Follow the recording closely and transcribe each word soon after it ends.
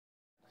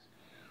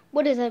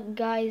What is up,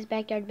 guys?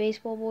 Backyard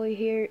Baseball Boy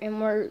here, and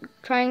we're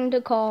trying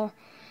to call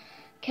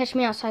Catch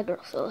Me Outside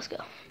Girl, so let's go.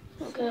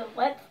 So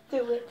let's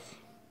do it.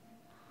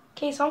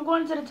 Okay, so I'm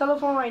going to the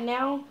telephone right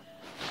now.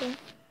 Okay.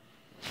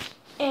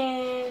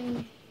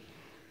 And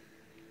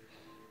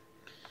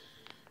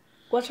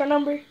what's her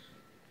number?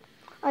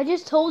 I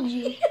just told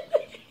you.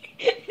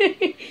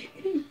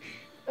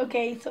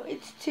 Okay, so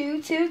it's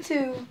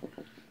 222.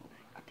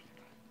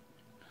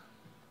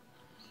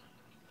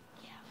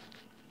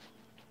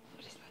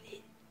 What is that?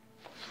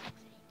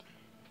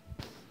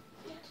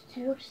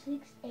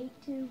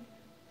 4682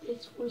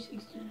 It's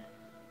 462.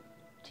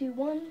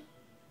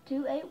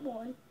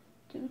 21281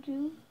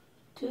 22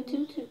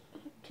 222.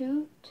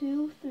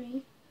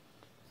 223.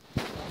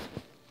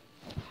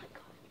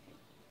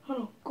 Hold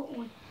on, go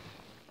on.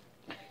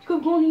 Go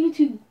on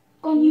YouTube.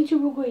 Go on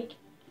YouTube real quick.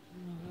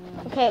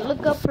 Okay,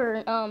 look up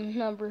her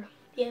number.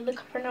 Yeah, look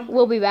up her number.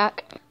 We'll be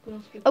back.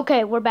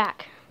 Okay, we're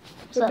back.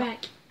 We're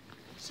back.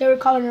 So we're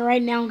calling her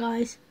right now,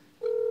 guys.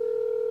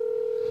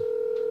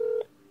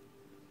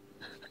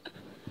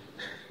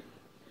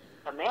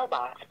 A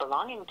mailbox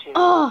belonging to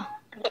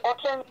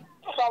Dalton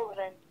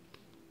Sullivan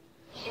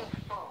is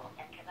full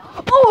and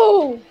cannot.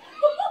 Oh!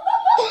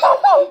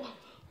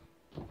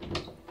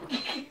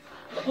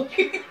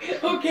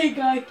 Okay,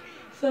 guys.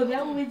 So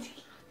that was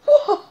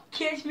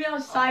Catch Me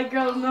Outside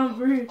Girl's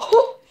number.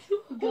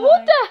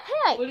 What the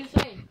heck? What did it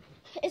say?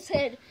 It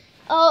said,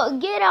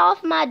 get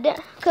off my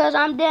cause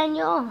I'm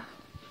Danielle.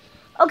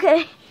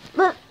 Okay,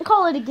 but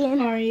call it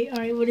again.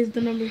 Alright, what is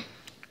the number?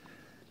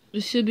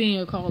 It should be in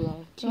your call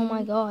log. Oh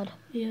my god.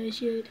 Yeah, it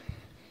should.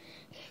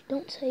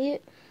 Don't say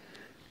it.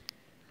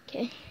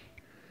 Okay,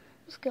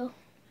 let's go.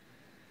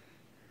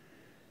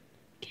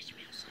 Catch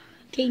Me Outside.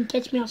 Okay,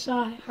 Catch Me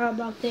Outside. How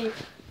about that?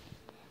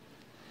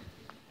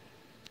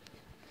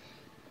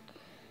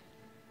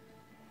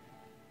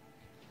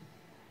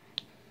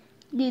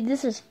 Dude,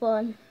 this is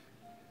fun.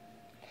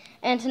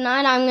 And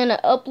tonight I'm gonna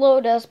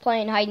upload us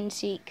playing hide and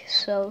seek.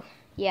 So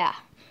yeah,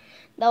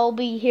 that will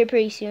be here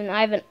pretty soon.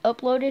 I haven't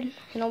uploaded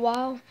in a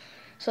while,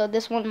 so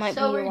this one might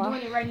be a while. So we're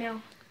doing it right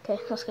now. Okay,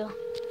 let's go.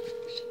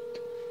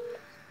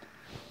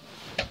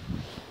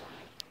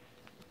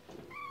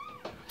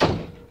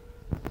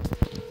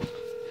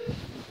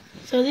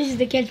 So this is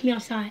the Catch Me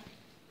Outside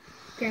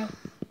girl,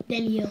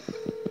 Danielle.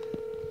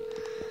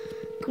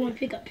 Come on,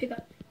 pick up.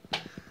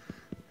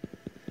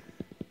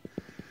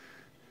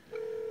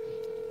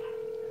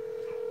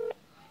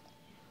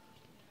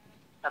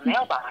 A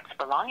mailbox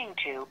belonging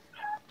to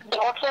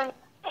Dalton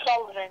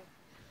Sullivan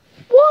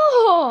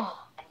Whoa!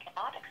 and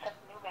cannot accept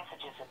new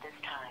messages at this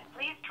time.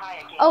 Please try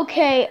again.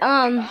 Okay,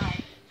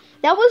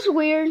 that was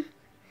weird.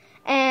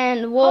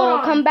 And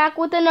we'll come back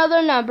with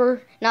another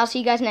number. And I'll see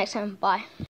you guys next time. Bye.